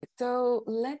So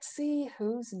let's see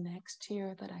who's next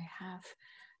here that I have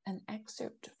an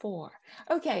excerpt for.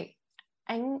 Okay,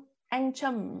 Anh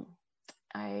Trâm.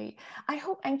 I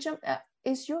hope Anh Trâm,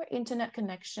 is your internet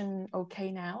connection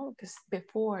okay now? Because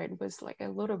before it was like a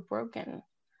little broken.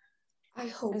 I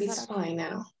hope it's fine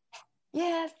now.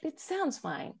 Yeah, it sounds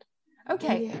fine.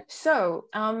 Okay, yeah. So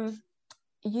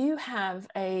you have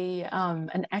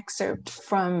an excerpt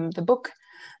from the book,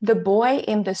 The Boy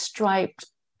in the Striped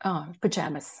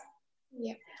Pajamas.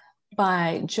 Yeah.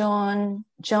 By John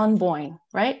Boyne,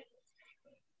 right?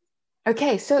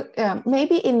 Okay, so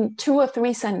maybe in 2 or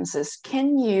 3 sentences,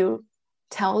 can you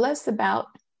tell us about,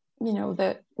 you know,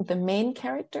 the main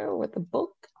character with the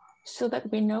book so that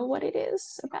we know what it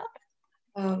is about?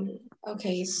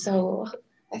 Okay, so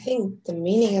I think the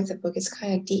meaning of the book is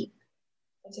kind of deep.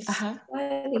 I'll just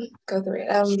slightly go through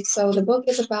it. So the book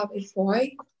is about a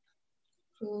boy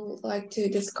who like to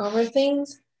discover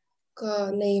things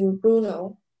named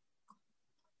Bruno.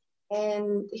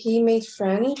 And he made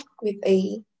friends with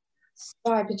a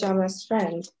striped pajamas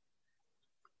friend.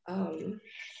 And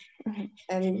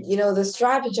you know, the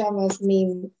striped pajamas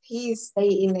mean he stay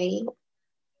in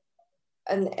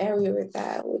an area with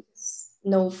that with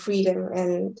no freedom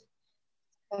and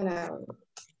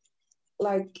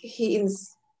like he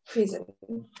is prison.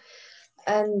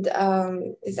 And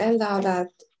it ends out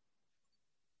that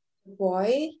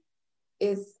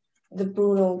the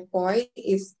Bruno boy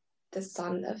is the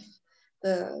son of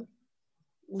the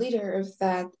leader of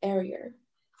that area.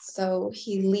 So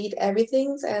he lead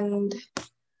everything and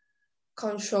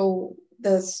control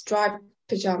the striped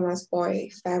pajamas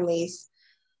boy family's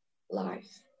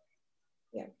life.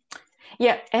 Yeah.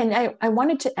 Yeah, and I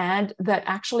wanted to add that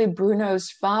actually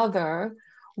Bruno's father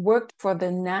worked for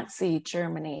the Nazi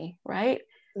Germany, right?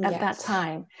 At that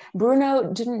time.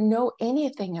 Bruno didn't know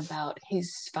anything about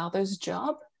his father's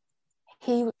job.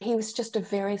 He was just a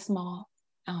very small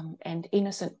and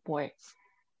innocent boy.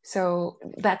 So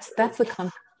that's the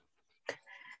context.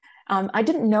 I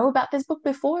didn't know about this book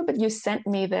before, but you sent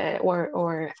me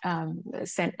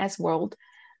sent S-World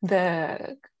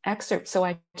the excerpt. So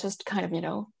I just kind of, you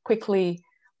know, quickly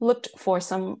looked for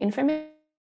some information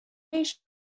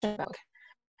about it.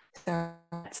 So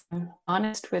I'm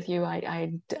honest with you,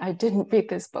 I didn't read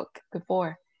this book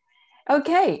before.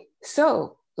 Okay,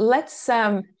 so let's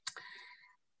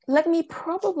let me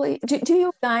probably, do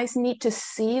you guys need to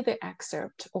see the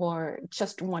excerpt or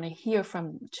just want to hear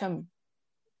from Trâm?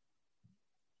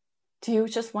 Do you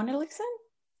just want to listen?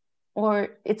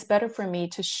 Or it's better for me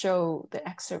to show the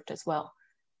excerpt as well?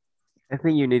 I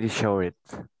think you need to show it.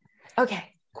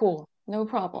 Okay, cool. No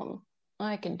problem.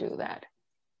 I can do that.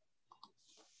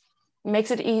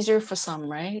 Makes it easier for some,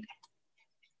 right?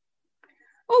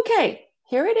 Okay,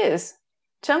 here it is.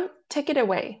 Trâm, take it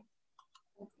away.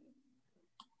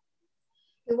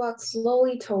 He walked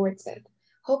slowly towards it,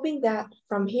 hoping that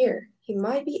from here he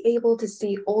might be able to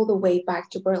see all the way back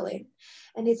to Berlin,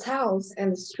 and his house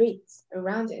and the streets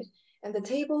around it, and the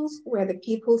tables where the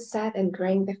people sat and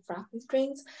drank their frothy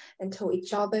drinks and told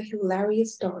each other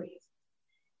hilarious stories.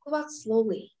 He walked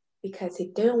slowly because he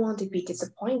didn't want to be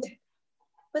disappointed.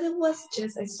 But it was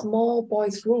just a small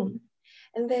boy's room,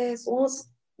 and there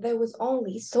was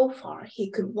only so far he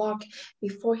could walk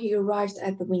before he arrived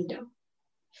at the window.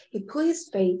 He put his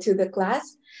face to the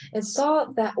glass and saw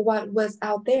that what was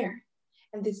out there.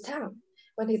 And this time,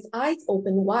 when his eyes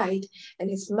opened wide and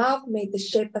his mouth made the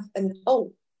shape of an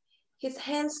O, his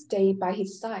hands stayed by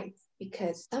his sides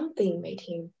because something made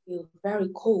him feel very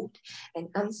cold and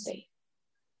unsafe.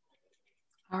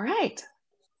 All right.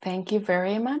 Thank you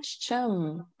very much,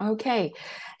 Trâm. Okay.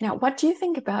 Now, what do you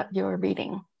think about your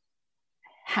reading?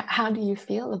 How do you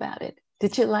feel about it?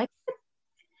 Did you like it?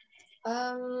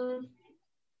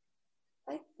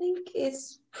 I think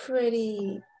it's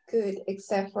pretty good,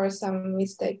 except for some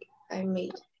mistake I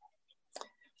made.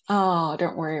 Oh,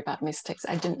 don't worry about mistakes.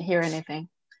 I didn't hear anything.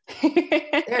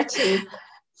 There too.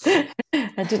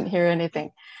 I didn't hear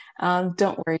anything.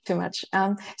 Don't worry too much.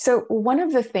 So one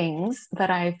of the things that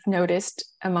I've noticed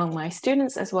among my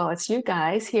students, as well as you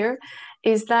guys here,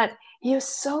 is that you're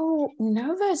so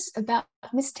nervous about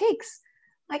mistakes.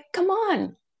 Like, come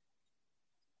on.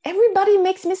 Everybody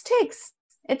makes mistakes.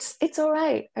 It's all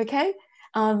right, okay?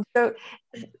 So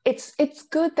it's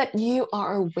good that you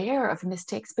are aware of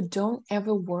mistakes, but don't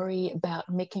ever worry about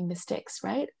making mistakes,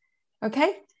 right?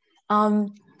 Okay?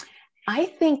 I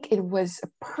think it was a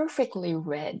perfectly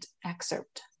read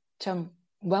excerpt.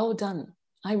 Well done.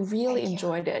 I really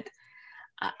enjoyed it.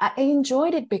 I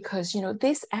enjoyed it because, you know,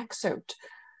 this excerpt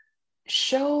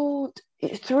showed,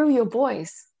 through your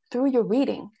voice, through your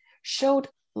reading, showed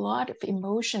a lot of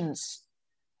emotions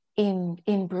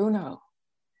in Bruno.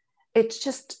 It's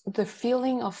just the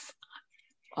feeling of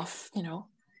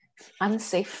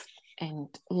unsafe and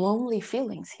lonely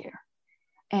feelings here.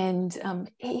 And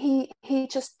he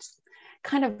just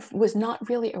kind of was not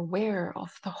really aware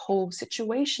of the whole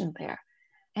situation there.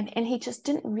 And he just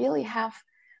didn't really have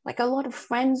like a lot of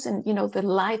friends and,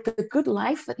 the good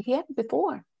life that he had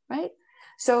before, right?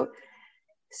 So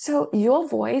your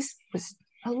voice was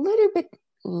a little bit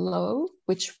low,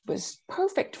 which was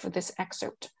perfect for this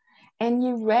excerpt. And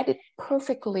you read it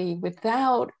perfectly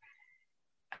without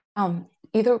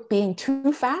either being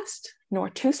too fast nor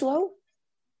too slow,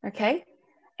 okay?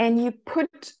 And you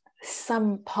put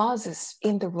some pauses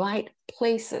in the right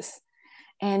places.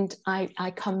 And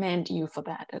I commend you for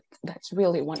that. That's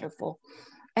really wonderful.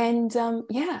 And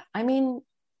yeah, I mean,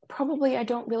 probably I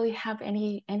don't really have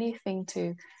any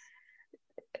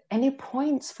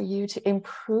points for you to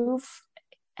improve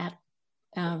at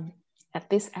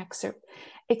this excerpt,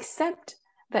 except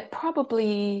that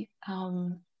probably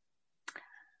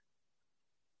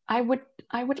I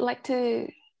would like to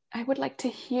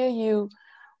hear you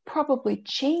probably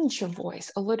change your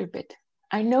voice a little bit.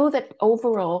 I know that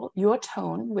overall your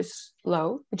tone was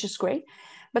low, which is great,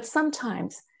 but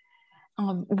sometimes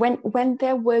when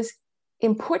there was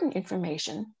important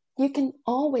information, you can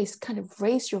always kind of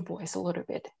raise your voice a little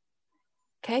bit.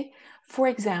 Okay, for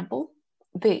example,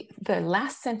 the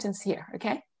last sentence here,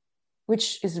 okay,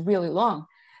 which is really long.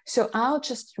 So I'll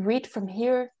just read from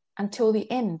here until the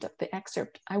end of the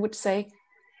excerpt. I would say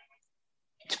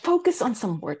to focus on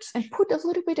some words and put a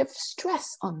little bit of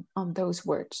stress on those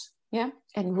words, yeah,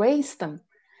 and raise them.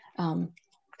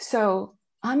 So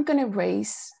I'm going to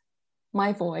raise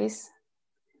my voice,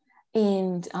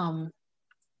 and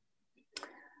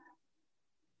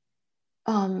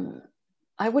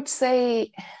I would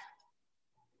say,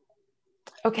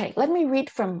 okay, let me read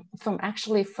from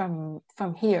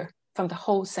here, from the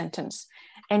whole sentence,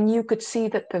 and you could see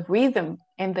that the rhythm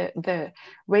and the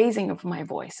raising of my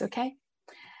voice, okay?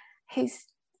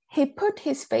 He put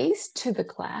his face to the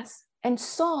glass and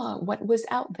saw what was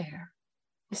out there,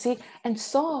 you see, and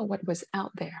saw what was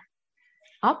out there,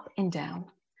 up and down.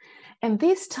 And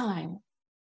this time,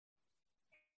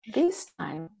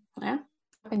 yeah,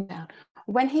 up and down,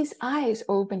 when his eyes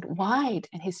opened wide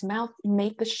and his mouth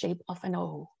made the shape of an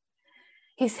O,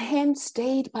 his hands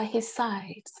stayed by his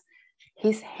sides.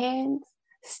 His hands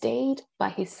stayed by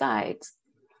his sides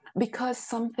because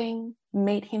something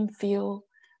made him feel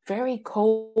very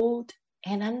cold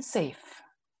and unsafe.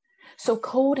 So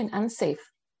cold and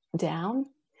unsafe, down,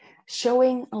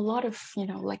 showing a lot of,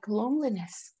 like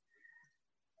loneliness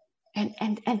and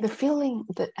the feeling,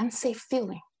 the unsafe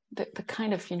feeling, the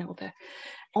kind of,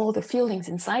 all the feelings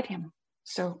inside him.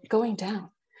 So going down.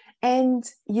 And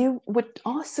you would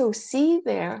also hear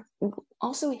there,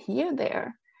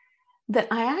 that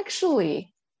I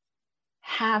actually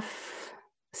have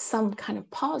some kind of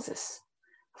pauses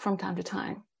from time to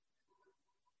time.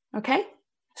 Okay?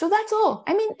 So that's all.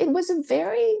 I mean, it was a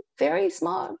very, very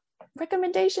small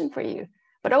recommendation for you.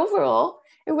 But overall,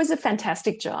 it was a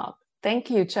fantastic job. Thank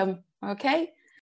you, Chum. Okay?